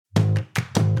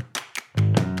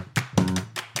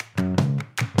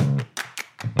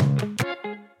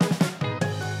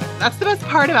That's the best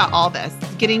part about all this,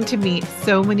 getting to meet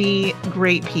so many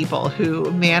great people who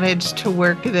manage to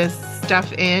work this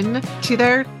stuff in to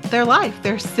their life,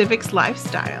 their civics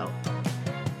lifestyle.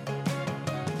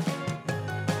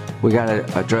 We got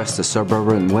to address the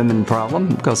suburban women problem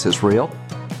because it's real.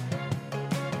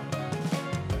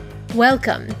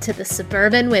 Welcome to the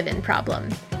Suburban Women Problem,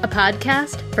 a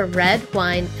podcast for red,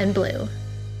 wine, and blue.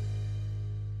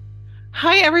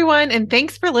 Hi, everyone, and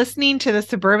thanks for listening to the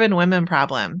Suburban Women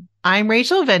Problem. I'm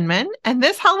Rachel Vinman, and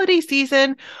this holiday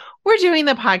season, we're doing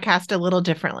the podcast a little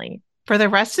differently. For the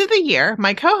rest of the year,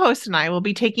 my co-host and I will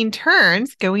be taking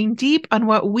turns going deep on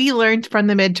what we learned from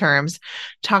the midterms,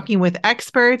 talking with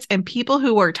experts and people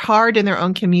who worked hard in their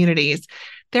own communities.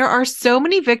 There are so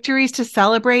many victories to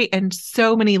celebrate and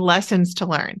so many lessons to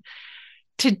learn.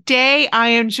 Today, I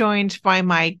am joined by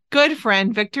my good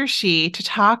friend, Victor Shi, to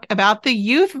talk about the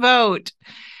youth vote.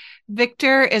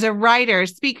 Victor is a writer,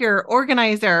 speaker,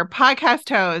 organizer, podcast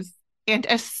host, and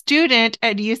a student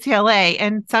at UCLA.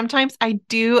 And sometimes I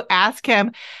do ask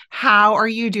him, how are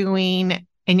you doing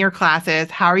in your classes?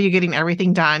 How are you getting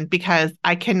everything done? Because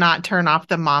I cannot turn off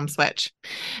the mom switch.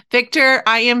 Victor,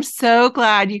 I am so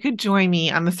glad you could join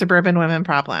me on the Suburban Women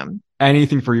Problem.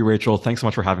 Anything for you, Rachel. Thanks so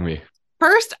much for having me.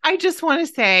 First, I just want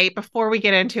to say, before we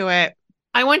get into it,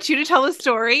 I want you to tell the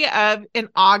story of in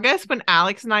August when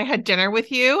Alex and I had dinner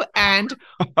with you and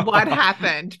what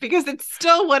happened, because it's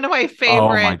still one of my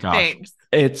favorite things.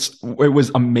 It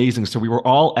was amazing. So we were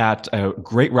all at a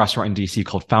great restaurant in DC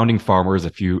called Founding Farmers.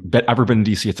 If you've ever been in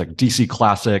DC, it's like DC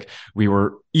classic. We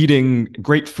were eating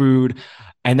great food.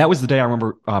 And that was the day I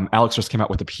remember Alex just came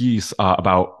out with a piece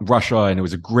about Russia, and it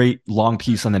was a great long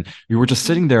piece. And then we were just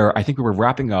sitting there. I think we were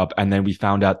wrapping up, and then we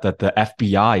found out that the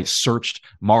FBI searched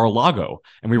Mar-a-Lago,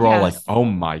 and we were all like, "Oh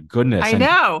my goodness!" I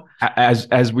know.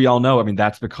 As we all know, I mean,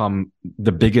 that's become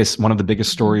one of the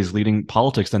biggest stories leading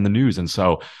politics in the news. And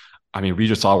so, I mean, we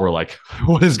just all were like,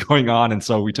 "What is going on?" And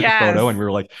so we took a photo, and we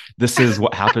were like, "This is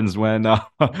what happens when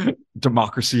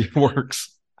democracy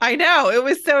works." I know. It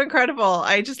was so incredible.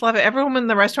 I just love it. Everyone in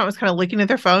the restaurant was kind of looking at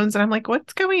their phones, and I'm like,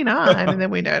 what's going on? And then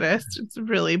we noticed. It's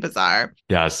really bizarre.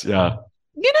 Yes. Yeah.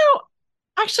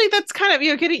 Actually, that's kind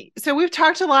of, getting, so we've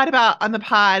talked a lot about on the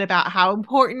pod about how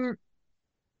important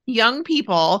young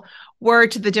people were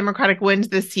to the Democratic wins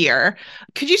this year.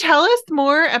 Could you tell us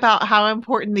more about how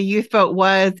important the youth vote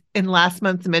was in last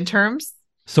month's midterms?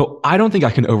 So I don't think I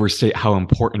can overstate how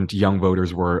important young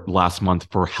voters were last month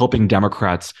for helping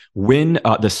Democrats win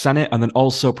the Senate and then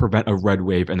also prevent a red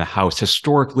wave in the House.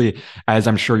 Historically, as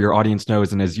I'm sure your audience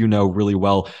knows, and as you know really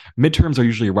well, midterms are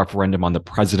usually a referendum on the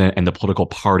president and the political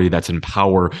party that's in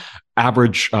power.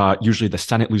 Average, usually the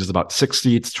Senate loses about 6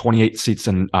 seats, 28 seats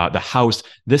in the House.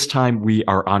 This time we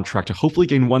are on track to hopefully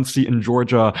gain 1 seat in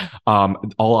Georgia.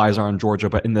 All eyes are on Georgia,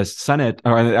 but in the Senate,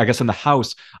 or I guess in the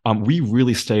House, we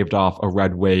really staved off a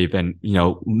red wave, and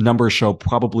numbers show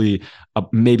probably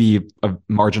maybe a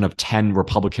margin of 10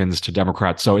 Republicans to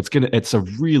Democrats. So it's a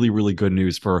really, really good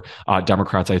news for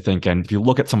Democrats, I think. And if you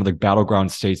look at some of the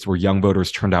battleground states where young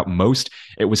voters turned out most,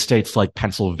 it was states like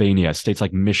Pennsylvania, states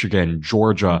like Michigan,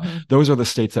 Georgia. Mm-hmm. Those are the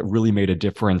states that really made a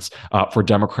difference for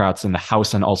Democrats in the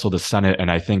House and also the Senate. And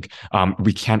I think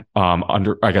we can't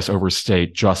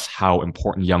overstate just how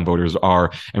important young voters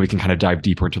are. And we can kind of dive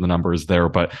deeper into the numbers there.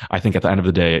 But I think at the end of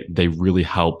the day, they really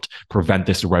helped prevent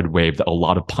this red wave that a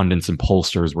lot of pundits and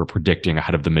pollsters were predicting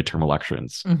ahead of the midterm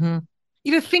elections.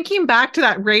 Mm-hmm. Thinking back to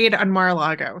that raid on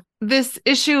Mar-a-Lago, this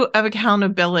issue of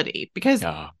accountability, because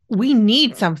we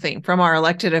need something from our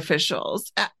elected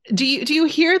officials. Do you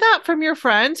hear that from your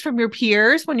friends, from your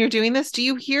peers when you're doing this? Do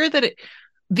you hear that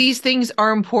these things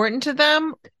are important to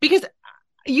them? Because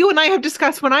you and I have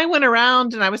discussed, when I went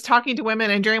around and I was talking to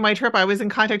women, and during my trip, I was in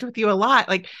contact with you a lot,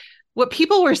 like what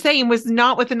people were saying was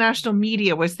not what the national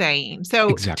media was saying.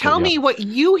 So tell me what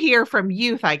you hear from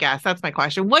youth, I guess. That's my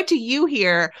question. What do you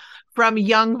hear from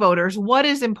young voters? What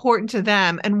is important to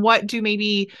them, and what do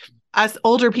maybe us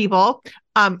older people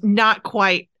not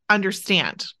quite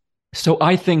understand? So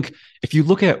I think if you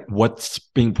look at what's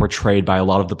being portrayed by a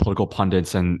lot of the political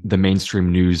pundits and the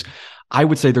mainstream news, I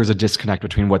would say there's a disconnect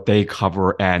between what they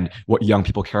cover and what young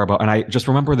people care about. And I just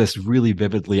remember this really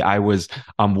vividly. I was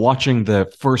watching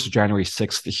the first January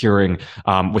 6th hearing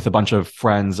with a bunch of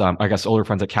friends, I guess older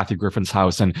friends at Kathy Griffin's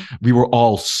house. And we were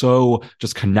all so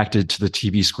just connected to the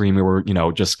TV screen. We were,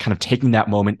 just kind of taking that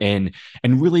moment in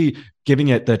and really giving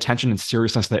it the attention and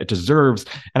seriousness that it deserves.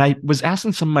 And I was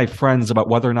asking some of my friends about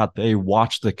whether or not they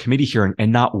watched the committee hearing,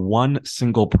 and not one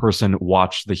single person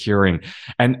watched the hearing.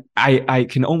 And I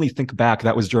can only think back,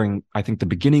 that was during, I think, the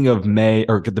beginning of May,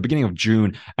 or the beginning of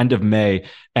June, end of May.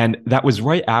 And that was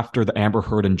right after the Amber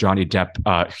Heard and Johnny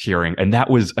Depp hearing. And that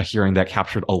was a hearing that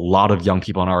captured a lot of young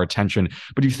people in our attention.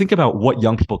 But if you think about what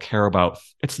young people care about,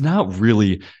 it's not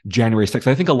really January 6th.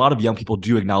 I think a lot of young people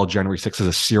do acknowledge January 6th as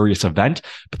a serious event,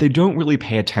 but they don't really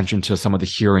pay attention to some of the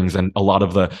hearings and a lot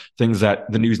of the things that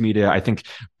the news media, I think,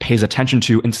 pays attention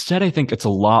to. Instead, I think it's a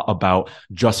lot about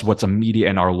just what's immediate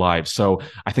in our lives. So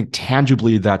I think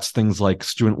tangibly, that's things like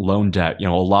student loan debt. A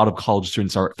lot of college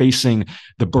students are facing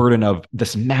the burden of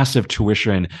this massive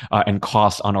tuition and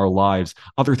costs on our lives.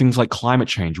 Other things like climate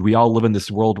change. We all live in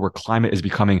this world where climate is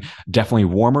becoming definitely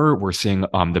warmer. We're seeing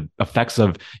the effects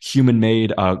of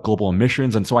human-made global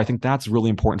emissions. And so I think that's really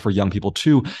important for young people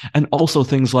too. And also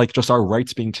things like just our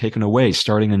rights being taken away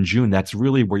starting in June. That's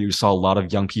really where you saw a lot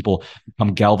of young people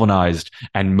become galvanized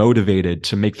and motivated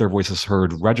to make their voices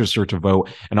heard, register to vote,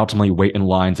 and ultimately wait in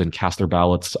lines and cast their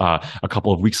ballots a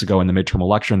couple of weeks ago in the midterm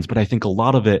elections. But I think a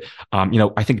lot of it,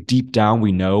 I think deep down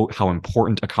we know how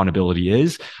important accountability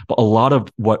is, but a lot of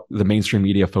what the mainstream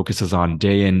media focuses on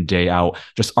day in, day out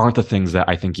just aren't the things that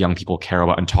I think young people care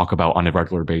about and talk about on a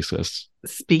regular basis.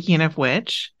 Speaking of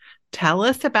which, tell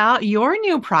us about your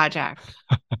new project.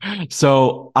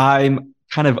 So I'm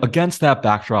kind of against that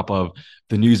backdrop of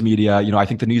the news media. I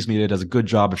think the news media does a good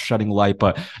job of shedding light,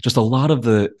 but just a lot of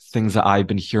the things that I've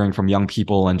been hearing from young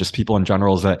people and just people in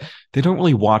general is that they don't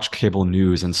really watch cable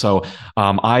news. And so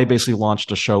I basically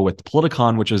launched a show with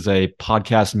Politicon, which is a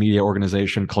podcast media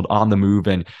organization called On the Move.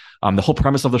 And the whole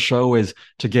premise of the show is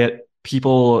to get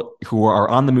people who are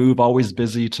on the move, always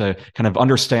busy, to kind of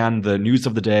understand the news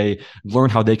of the day, learn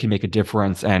how they can make a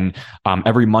difference. And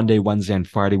every Monday, Wednesday, and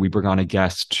Friday, we bring on a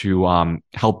guest to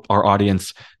help our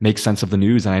audience make sense of the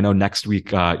news. And I know next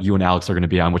week, you and Alex are going to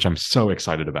be on, which I'm so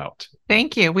excited about.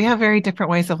 Thank you. We have very different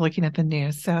ways of looking at the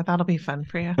news, so that'll be fun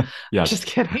for you. Yes. Just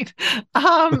kidding.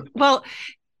 Well,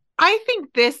 I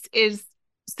think this is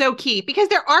so key because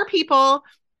there are people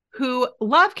who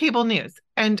love cable news.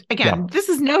 And again, This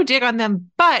is no dig on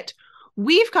them, but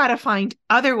we've got to find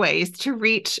other ways to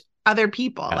reach other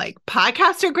people. Yes. Like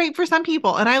podcasts are great for some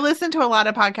people. And I listen to a lot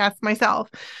of podcasts myself,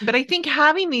 but I think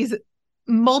having these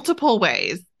multiple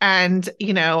ways and,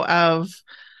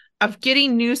 of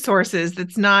getting news sources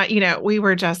that's not, we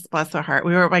were just, bless their heart,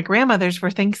 we were at my grandmother's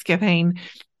for Thanksgiving,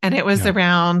 and it was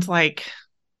around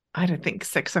I don't think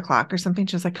 6:00 or something.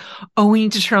 She was like, "Oh, we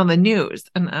need to turn on the news."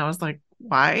 And I was like,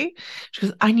 "Why?" She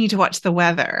goes, "I need to watch the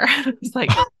weather." I was like,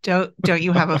 don't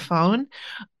you have a phone?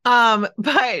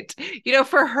 But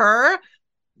for her,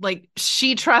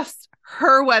 she trusts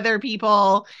her weather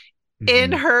people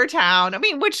in her town. I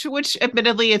mean, which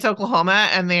admittedly it's Oklahoma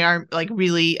and they are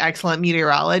really excellent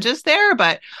meteorologists there,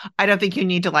 but I don't think you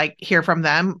need to hear from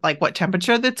them what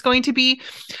temperature that's going to be.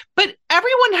 But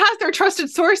everyone has their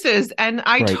trusted sources, and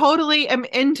I totally am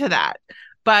into that.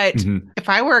 But if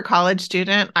I were a college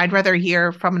student, I'd rather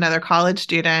hear from another college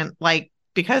student,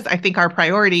 because I think our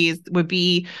priorities would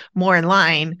be more in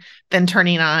line than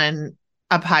turning on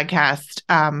a podcast,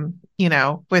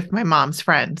 with my mom's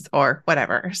friends or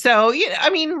whatever. So,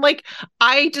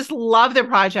 I just love the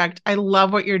project. I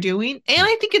love what you're doing. And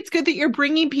I think it's good that you're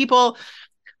bringing people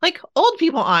old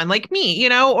people on like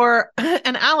me, or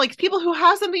and Alex, people who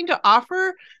have something to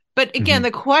offer. But again, the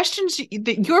questions,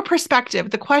 your perspective,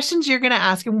 the questions you're going to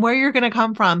ask and where you're going to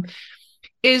come from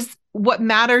is what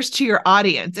matters to your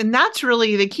audience. And that's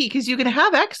really the key, because you can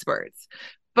have experts,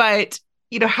 but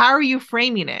how are you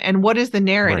framing it and what is the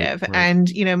narrative? Right. And,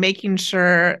 making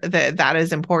sure that that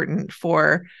is important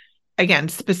for, again,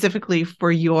 specifically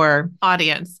for your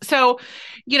audience. So,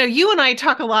 you and I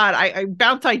talk a lot. I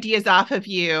bounce ideas off of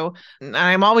you, and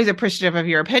I'm always appreciative of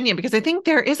your opinion because I think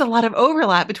there is a lot of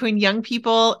overlap between young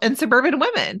people and suburban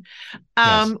women.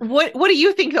 Yes. What do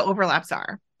you think the overlaps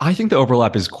are? I think the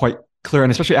overlap is quite clear.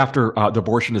 And especially after the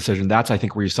abortion decision, that's, I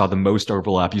think, where you saw the most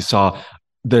overlap. You saw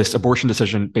this abortion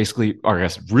decision basically, or I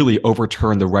guess, really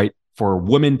overturn the right for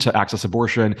women to access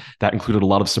abortion. That included a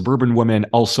lot of suburban women,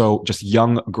 also just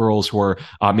young girls who are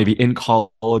maybe in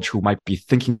college who might be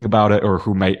thinking about it, or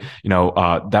who might,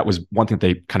 that was one thing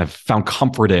they kind of found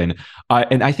comfort in.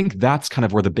 And I think that's kind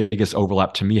of where the biggest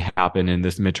overlap to me happened in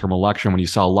this midterm election, when you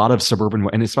saw a lot of suburban,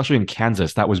 and especially in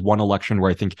Kansas, that was one election where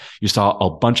I think you saw a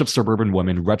bunch of suburban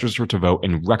women register to vote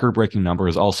in record-breaking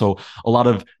numbers. Also, a lot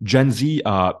of Gen Z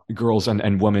girls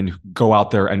and women go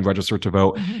out there and register to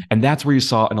vote. And that's where you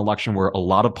saw an election generation where a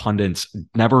lot of pundits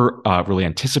never really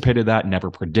anticipated that, never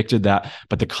predicted that.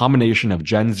 But the combination of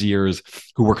Gen Zers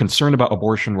who were concerned about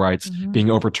abortion rights being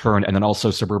overturned, and then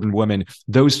also suburban women,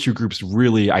 those two groups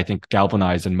really, I think,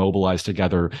 galvanized and mobilized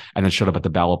together and then showed up at the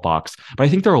ballot box. But I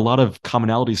think there are a lot of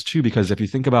commonalities too, because if you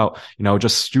think about,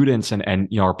 just students and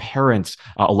our parents,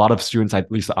 a lot of students,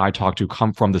 at least that I talk to,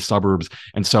 come from the suburbs.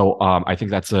 And so I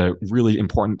think that's a really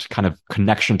important kind of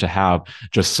connection to have,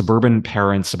 just suburban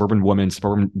parents, suburban women,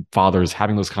 suburban fathers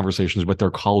having those conversations with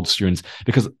their college students,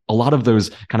 because a lot of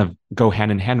those kind of go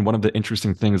hand in hand. One of the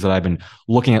interesting things that I've been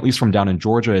looking at least from down in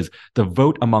Georgia, is the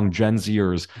vote among Gen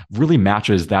Zers really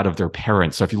matches that of their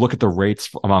parents. So if you look at the rates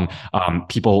among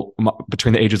people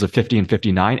between the ages of 50 and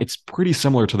 59, it's pretty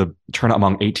similar to the turnout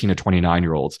among 18 to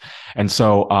 29-year-olds. And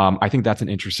so I think that's an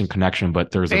interesting connection,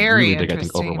 but there's a really big, I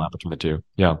think, overlap between the two.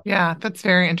 Yeah. Yeah, that's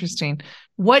very interesting.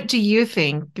 What do you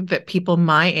think that people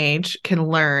my age can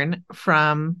learn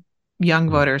from young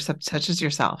voters such as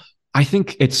yourself? I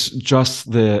think it's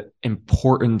just the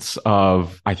importance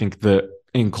of, I think, the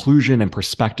inclusion and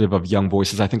perspective of young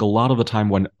voices. I think a lot of the time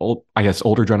when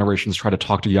older generations try to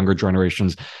talk to younger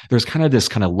generations, there's kind of this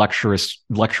kind of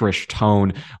lecturish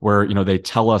tone where, they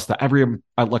tell us that every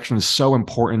election is so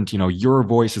important. Your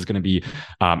voice is going to be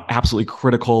absolutely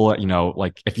critical.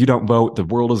 Like if you don't vote, the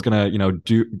world is going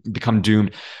to, become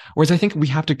doomed. Whereas I think we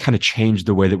have to kind of change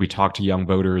the way that we talk to young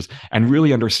voters and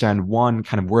really understand, one,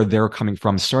 kind of where they're coming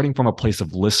from, starting from a place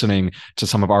of listening to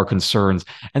some of our concerns,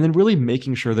 and then really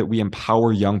making sure that we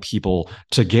empower young people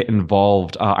to get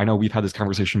involved. I know we've had this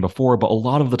conversation before, but a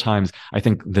lot of the times I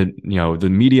think that, the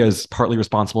media is partly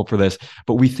responsible for this,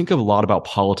 but we think a lot about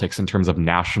politics in terms of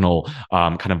national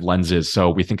kind of lenses. So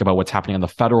we think about what's happening on the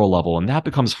federal level, and that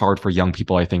becomes hard for young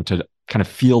people, I think, to kind of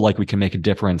feel like we can make a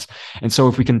difference. And so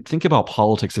if we can think about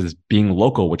politics as being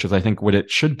local, which is, I think, what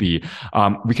it should be,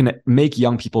 we can make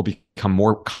young people become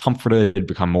more comforted,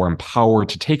 become more empowered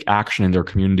to take action in their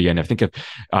community. And I think if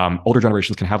older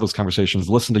generations can have those conversations,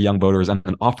 listen to young voters, and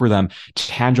then offer them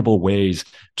tangible ways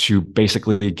to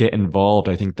basically get involved,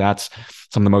 I think that's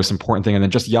some of the most important thing. And then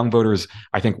just young voters,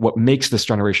 I think what makes this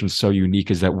generation so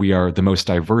unique is that we are the most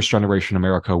diverse generation in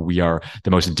America. We are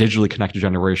the most digitally connected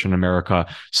generation in America.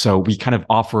 So we kind of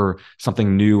offer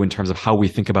something new in terms of how we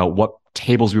think about what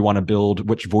tables we want to build,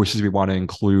 which voices we want to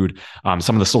include,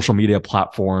 some of the social media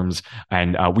platforms.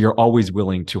 And we are always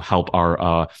willing to help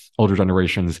our older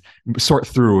generations sort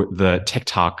through the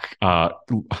TikTok,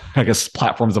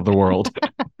 platforms of the world.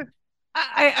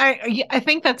 I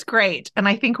think that's great. And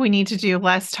I think we need to do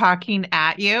less talking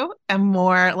at you and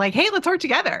more like, hey, let's work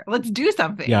together. Let's do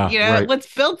something. Yeah, right.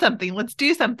 Let's build something. Let's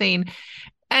do something.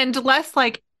 And less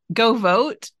like go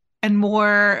vote, and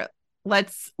more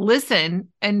let's listen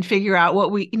and figure out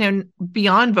what we,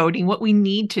 beyond voting, what we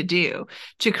need to do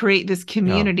to create this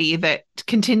community that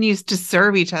continues to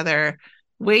serve each other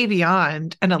way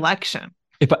beyond an election.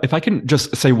 If I can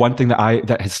just say one thing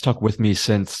that has stuck with me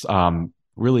since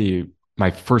really my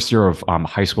first year of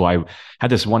high school, I had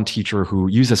this one teacher who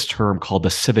used this term called the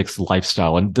civics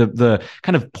lifestyle. And the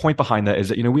kind of point behind that is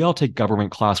that, we all take government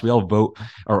class, we all vote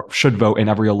or should vote in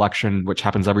every election, which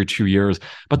happens every 2 years.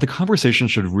 But the conversation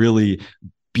should really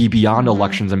be beyond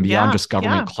elections and beyond just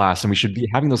government class. And we should be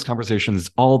having those conversations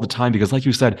all the time, because like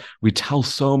you said, we tell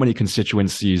so many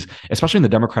constituencies, especially in the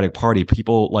Democratic Party,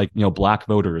 people like, Black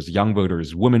voters, young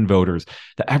voters, women voters,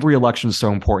 that every election is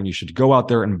so important. You should go out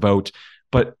there and vote.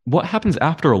 But what happens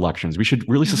after elections? We should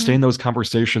really sustain those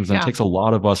conversations. And it takes a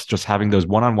lot of us just having those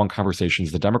one-on-one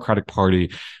conversations, the Democratic Party,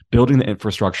 building the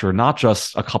infrastructure, not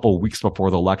just a couple of weeks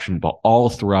before the election, but all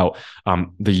throughout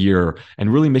the year,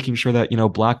 and really making sure that,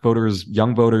 Black voters,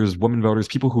 young voters, women voters,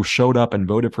 people who showed up and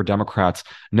voted for Democrats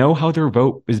know how their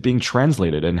vote is being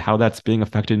translated and how that's being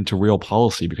affected into real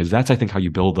policy, because that's, I think, how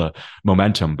you build the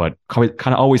momentum. But kind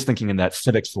of always thinking in that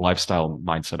civics lifestyle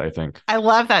mindset, I think. I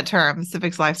love that term,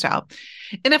 civics lifestyle.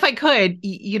 And if I could,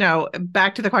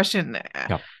 back to the question,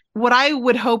 what I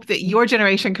would hope that your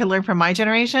generation could learn from my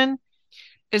generation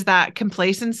is that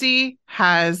complacency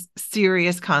has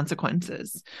serious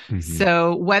consequences.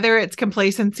 So whether it's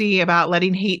complacency about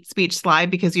letting hate speech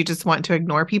slide because you just want to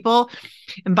ignore people.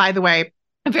 And by the way,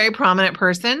 a very prominent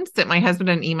person sent my husband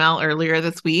an email earlier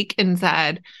this week and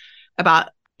said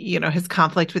about, his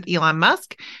conflict with Elon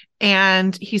Musk.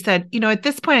 And he said, at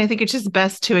this point, I think it's just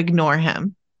best to ignore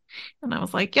him. And I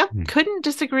was like, couldn't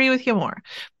disagree with you more.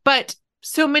 But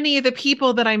so many of the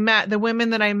people that I met, the women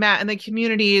that I met in the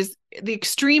communities, the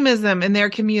extremism in their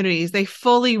communities, they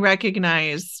fully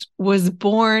recognized was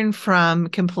born from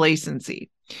complacency.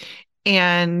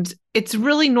 And it's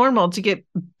really normal to get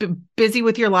busy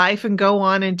with your life and go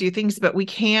on and do things, but we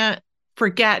can't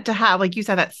forget to have, like you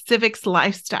said, that civics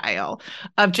lifestyle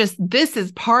of just, this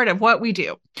is part of what we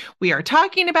do. We are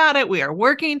talking about it. We are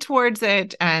working towards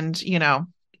it. And,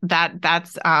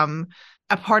 that's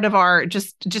a part of our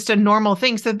just a normal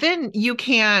thing. So then you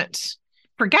can't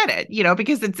forget it,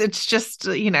 because it's just,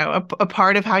 a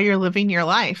part of how you're living your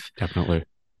life. Definitely.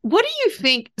 What do you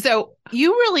think? So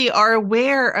you really are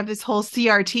aware of this whole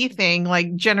CRT thing,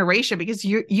 like generation, because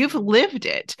you've lived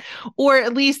it, or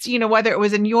at least, whether it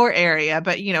was in your area,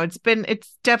 but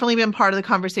it's definitely been part of the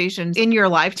conversations in your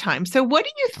lifetime. So what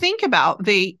do you think about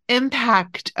the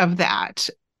impact of that?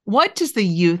 What does the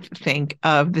youth think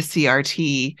of the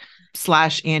CRT /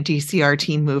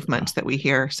 anti-CRT movement that we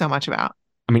hear so much about?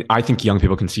 I mean, I think young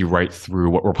people can see right through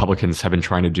what Republicans have been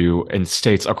trying to do in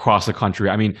states across the country.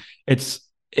 I mean,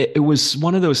 it was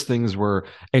one of those things where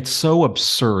it's so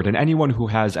absurd. And anyone who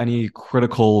has any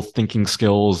critical thinking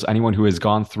skills, anyone who has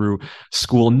gone through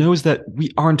school knows that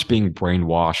we aren't being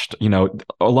brainwashed.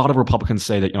 A lot of Republicans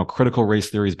say that, critical race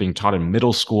theory is being taught in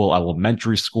middle school,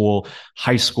 elementary school,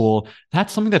 high school.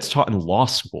 That's something that's taught in law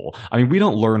school. I mean, we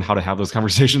don't learn how to have those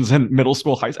conversations in middle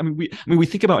school, high school. We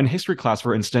think about in history class,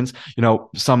 for instance,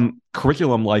 some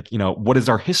curriculum like, what is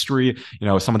our history,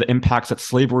 some of the impacts that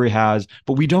slavery has,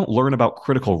 but we don't learn about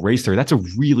critical race theory. That's a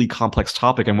really complex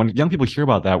topic. And when young people hear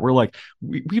about that, we're like,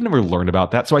 we've never learned about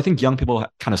that. So I think young people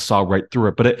kind of saw right through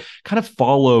it, but it kind of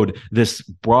followed this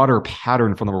broader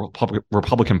pattern from the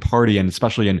Republican Party, and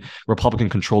especially in Republican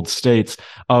controlled states,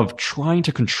 of trying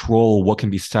to control what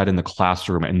can be said in the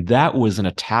classroom. And that was an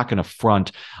attack and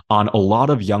affront on a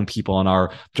lot of young people on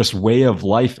our just way of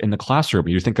life in the classroom.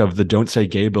 You think of the Don't Say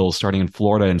Gay bills starting in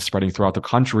Florida and spreading throughout the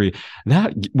country.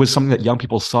 That was something that young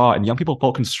people saw, and young people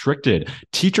felt constricted.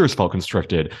 Teachers felt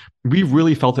constricted. We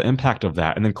really felt the impact of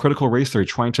that. And then critical race theory,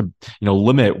 trying to,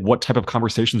 limit what type of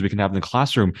conversations we can have in the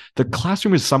classroom. The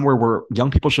classroom is somewhere where young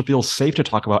people should feel safe to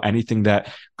talk about anything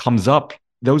that comes up.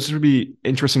 Those would be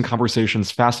interesting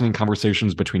conversations, fascinating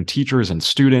conversations between teachers and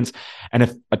students. And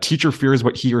if a teacher fears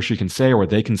what he or she can say or what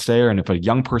they can say, and if a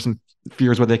young person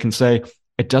fears what they can say,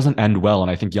 it doesn't end well. And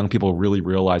I think young people really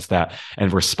realized that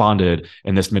and responded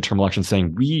in this midterm election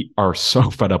saying, we are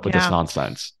so fed up with this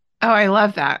nonsense. Oh, I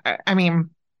love that. I mean,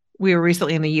 we were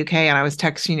recently in the UK and I was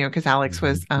texting you because Alex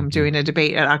was doing a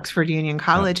debate at Oxford Union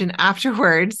College. And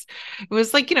afterwards, it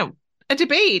was like, a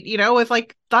debate, with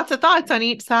like lots of thoughts on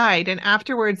each side. And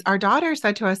afterwards, our daughter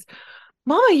said to us,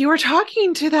 Mama, you were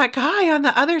talking to that guy on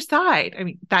the other side. I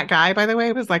mean, that guy, by the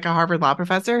way, was like a Harvard law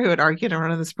professor who had argued in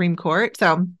front of the Supreme Court.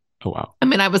 So, oh, wow. I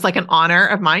mean, I was like an honor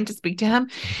of mine to speak to him.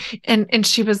 And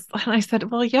I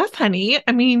said, well, yes, honey.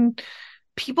 I mean,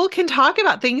 people can talk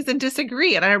about things and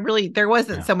disagree. And there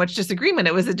wasn't so much disagreement.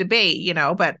 It was a debate,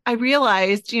 but I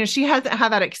realized, she hasn't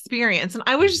had that experience. And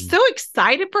I was so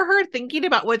excited for her, thinking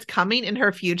about what's coming in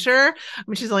her future. I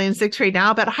mean, she's only in 6th grade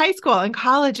now, but high school and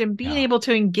college, and being able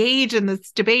to engage in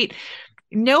this debate.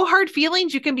 No hard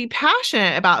feelings. You can be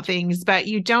passionate about things, but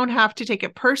you don't have to take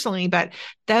it personally. But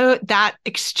that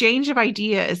exchange of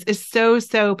ideas is so,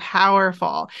 so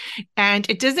powerful. And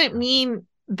it doesn't mean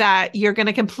that you're going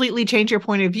to completely change your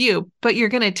point of view, but you're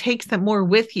going to take some more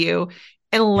with you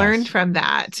and learn from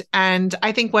that. And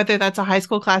I think whether that's a high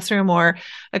school classroom or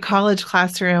a college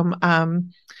classroom,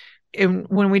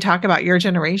 when we talk about your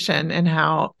generation and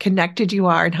how connected you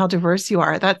are and how diverse you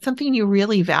are, that's something you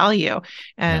really value.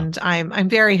 And I'm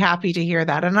very happy to hear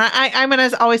that. And I'm going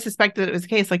to always suspect that it was the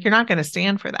case. Like, you're not going to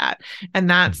stand for that. And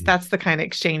that's the kind of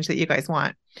exchange that you guys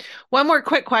want. One more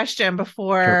quick question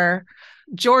before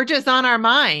Georgia's on our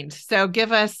mind. So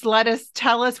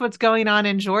tell us what's going on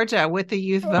in Georgia with the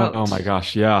youth vote. Oh my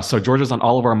gosh. Yeah. So Georgia's on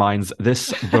all of our minds. This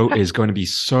vote is going to be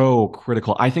so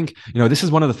critical. I think, this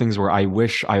is one of the things where I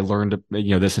wish I learned,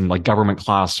 this in like government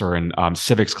class or in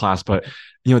civics class, but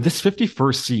this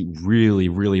 51st seat really,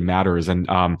 really matters. And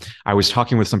I was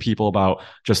talking with some people about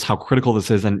just how critical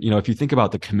this is. And, if you think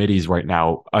about the committees right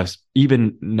now,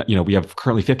 we have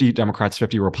currently 50 Democrats,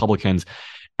 50 Republicans.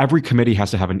 Every committee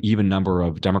has to have an even number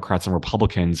of Democrats and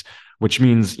Republicans, which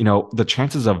means, the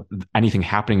chances of anything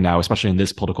happening now, especially in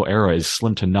this political era, is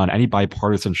slim to none. Any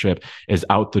bipartisanship is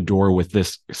out the door with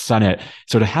this Senate.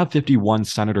 So to have 51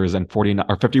 senators and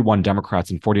 51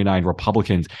 Democrats and 49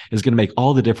 Republicans is going to make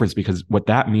all the difference, because what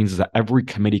that means is that every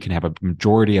committee can have a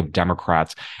majority of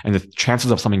Democrats, and the chances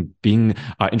of something being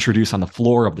introduced on the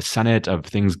floor of the Senate, of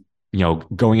things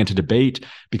going into debate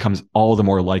becomes all the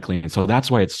more likely. And so that's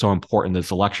why it's so important,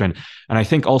 this election. And I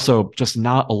think also just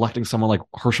not electing someone like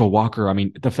Herschel Walker. I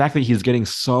mean, the fact that he's getting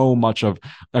so much of,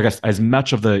 I guess, as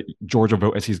much of the Georgia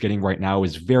vote as he's getting right now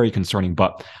is very concerning.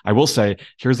 But I will say,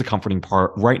 here's the comforting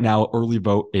part. Right now, early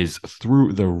vote is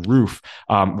through the roof.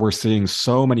 We're seeing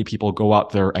so many people go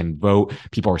out there and vote.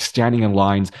 People are standing in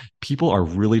lines. People are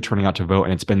really turning out to vote.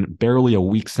 And it's been barely a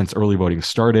week since early voting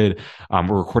started.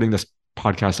 We're recording this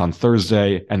podcast on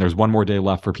Thursday, and there's one more day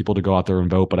left for people to go out there and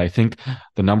vote. But I think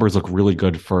the numbers look really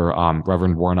good for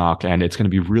Reverend Warnock, and it's going to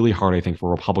be really hard, I think, for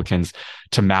Republicans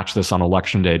to match this on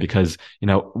election day because,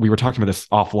 we were talking about this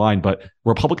offline, but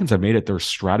Republicans have made it their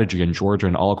strategy in Georgia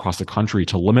and all across the country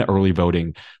to limit early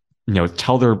voting,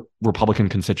 tell their Republican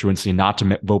constituency not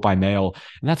to vote by mail.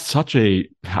 And that's such a,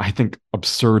 I think,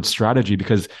 absurd strategy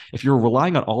because if you're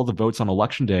relying on all the votes on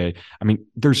election day, I mean,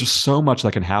 there's just so much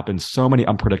that can happen, so many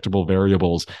unpredictable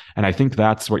variables. And I think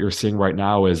that's what you're seeing right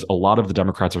now is a lot of the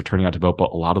Democrats are turning out to vote,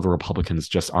 but a lot of the Republicans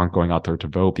just aren't going out there to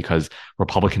vote because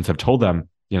Republicans have told them,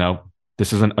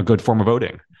 this isn't a good form of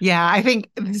voting. Yeah, I think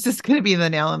this is going to be the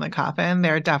nail in the coffin.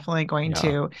 They're definitely going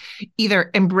to either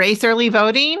embrace early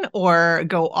voting or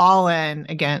go all in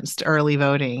against early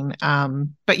voting.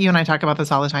 But you and I talk about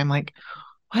this all the time. Like,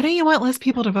 why don't you want less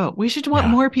people to vote? We should want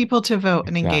more people to vote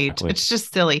and engage. It's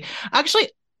just silly. Actually,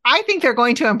 I think they're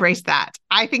going to embrace that.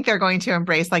 I think they're going to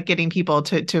embrace like getting people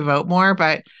to vote more.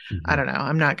 But I don't know.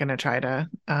 I'm not going to try to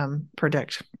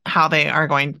predict how they are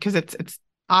going because it's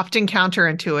often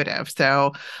counterintuitive.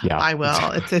 So I will.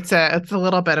 It's a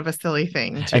little bit of a silly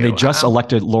thing too. And they just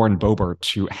elected Lauren Boebert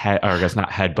to head, or I guess not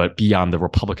head, but be on the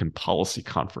Republican Policy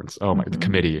Conference. Oh my, the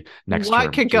committee next term.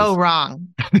 What could go wrong?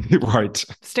 Right.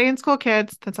 Stay in school,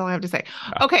 kids. That's all I have to say.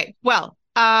 Okay. Well,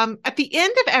 at the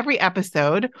end of every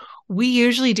episode, we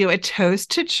usually do a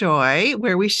toast to joy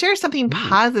where we share something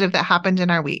positive that happened in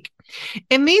our week.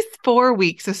 In these 4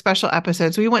 weeks of special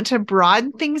episodes, we want to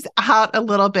broaden things out a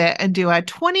little bit and do a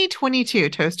 2022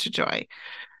 Toast to Joy.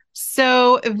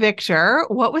 So, Victor,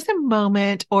 what was a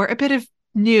moment or a bit of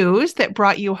news that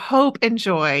brought you hope and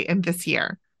joy in this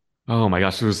year? Oh my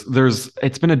gosh,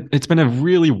 it's been a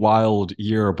really wild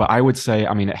year, but I would say,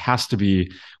 I mean, it has to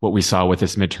be what we saw with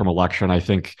this midterm election. I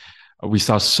think we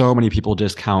saw so many people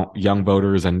discount young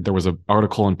voters, and there was an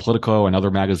article in Politico and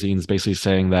other magazines basically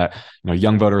saying that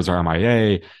young voters are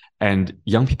MIA, and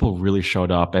young people really showed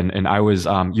up. And I was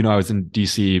I was in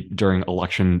DC during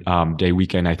election day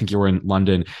weekend. I think you were in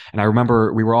London, and I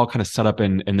remember we were all kind of set up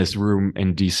in this room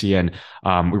in DC,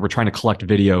 and we were trying to collect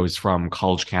videos from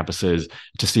college campuses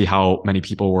to see how many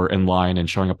people were in line and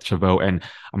showing up to vote. And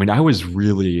I mean, I was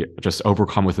really just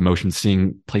overcome with emotion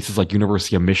seeing places like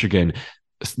University of Michigan.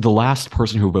 The last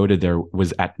person who voted there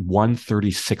was at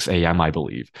 1:36 a.m., I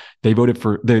believe. They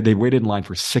waited in line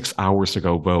for 6 hours to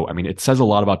go vote. I mean, it says a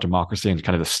lot about democracy and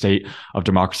kind of the state of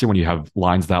democracy when you have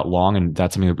lines that long, and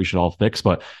that's something that we should all fix.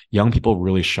 But young people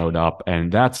really showed up,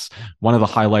 and that's one of the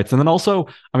highlights. And then also,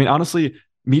 I mean, honestly,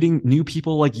 meeting new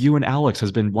people like you and Alex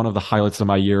has been one of the highlights of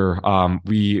my year.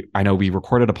 I know we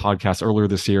recorded a podcast earlier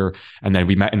this year, and then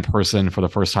we met in person for the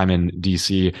first time in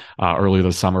DC earlier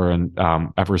this summer. And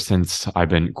ever since, I've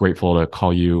been grateful to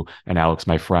call you and Alex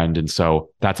my friend. And so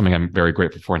that's something I'm very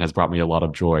grateful for and has brought me a lot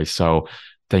of joy. So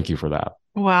thank you for that.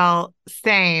 Well,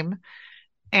 same.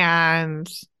 And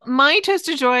my toast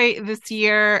of joy this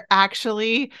year,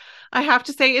 actually, I have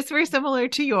to say, is very similar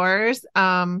to yours.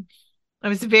 I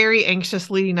was very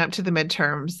anxious leading up to the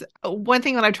midterms. One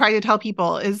thing that I try to tell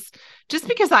people is just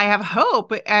because I have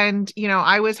hope and,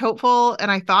 I was hopeful and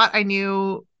I thought I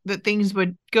knew that things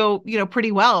would go,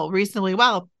 pretty well, reasonably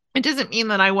well. It doesn't mean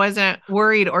that I wasn't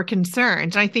worried or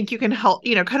concerned. And I think you can help,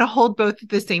 kind of hold both at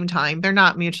the same time. They're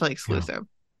not mutually exclusive.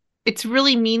 Yeah. It's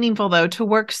really meaningful, though, to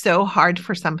work so hard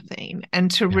for something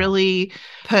and to really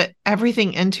put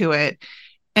everything into it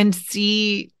and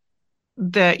see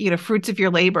the fruits of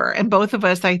your labor. And both of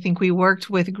us, I think we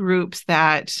worked with groups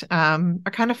that are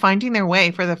kind of finding their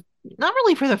way not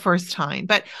really for the first time,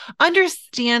 but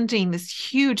understanding this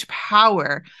huge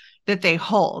power that they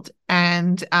hold.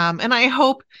 And I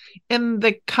hope in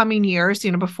the coming years,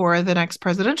 before the next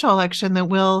presidential election, that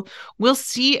we'll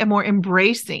see a more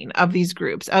embracing of these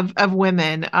groups of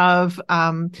women, of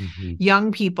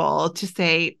young people to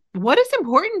say, what is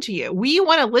important to you? We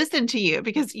want to listen to you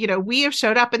because, we have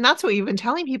showed up, and that's what we've been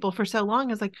telling people for so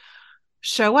long is like,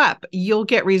 show up, you'll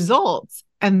get results.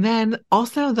 And then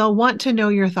also they'll want to know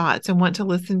your thoughts and want to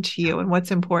listen to you and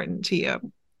what's important to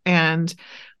you. And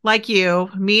like you,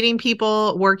 meeting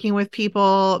people, working with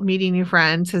people, meeting new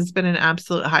friends has been an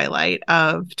absolute highlight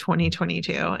of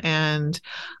 2022. And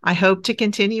I hope to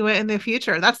continue it in the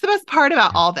future. That's the best part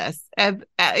about all this.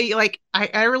 Like,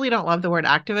 I really don't love the word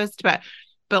activist,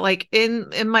 but like in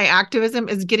my activism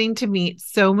is getting to meet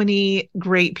so many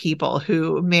great people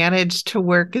who manage to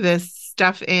work this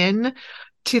stuff in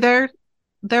to their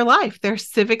life, their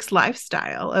civics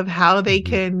lifestyle of how they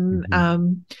can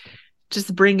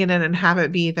just bring it in and have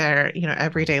it be their,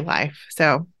 everyday life.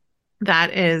 So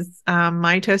that is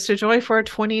my toast to joy for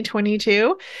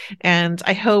 2022. And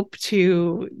I hope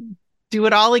to do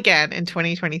it all again in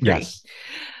 2023. Yes.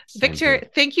 Victor,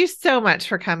 thank you so much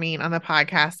for coming on the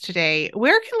podcast today.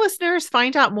 Where can listeners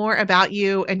find out more about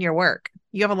you and your work?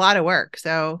 You have a lot of work,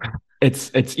 so...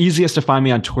 It's easiest to find me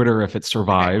on Twitter if it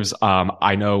survives. Okay.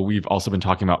 I know we've also been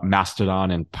talking about Mastodon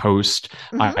and Post.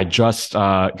 I just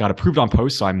got approved on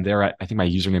Post, so I'm there. I think my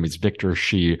username is Victor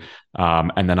She.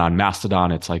 And then on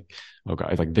Mastodon, it's like,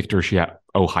 it's like Victor She at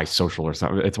Hi Social or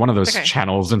something. It's one of those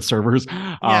channels and servers.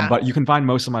 But you can find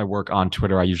most of my work on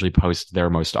Twitter. I usually post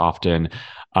there most often.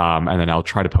 And then I'll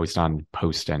try to post on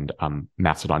Post and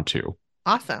Mastodon too.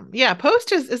 Awesome. Yeah,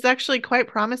 Post is actually quite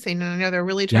promising. And I know they're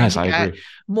really trying to get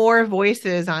more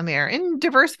voices on there and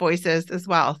diverse voices as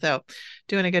well. So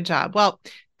doing a good job. Well,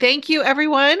 thank you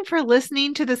everyone for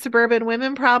listening to the Suburban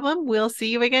Women Problem. We'll see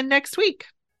you again next week.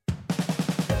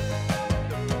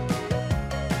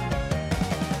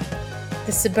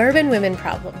 The Suburban Women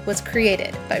Problem was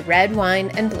created by Red Wine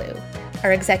and Blue.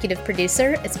 Our executive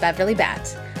producer is Beverly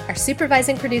Batt. Our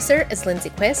supervising producer is Lindsay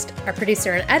Quist. Our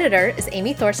producer and editor is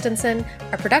Amy Thorstensen.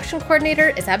 Our production coordinator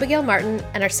is Abigail Martin.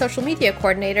 And our social media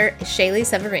coordinator is Shaylee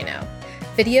Severino.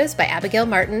 Videos by Abigail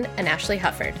Martin and Ashley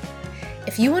Hufford.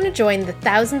 If you want to join the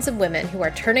thousands of women who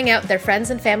are turning out their friends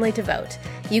and family to vote,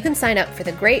 you can sign up for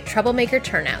the Great Troublemaker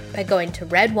Turnout by going to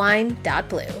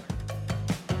redwine.blue.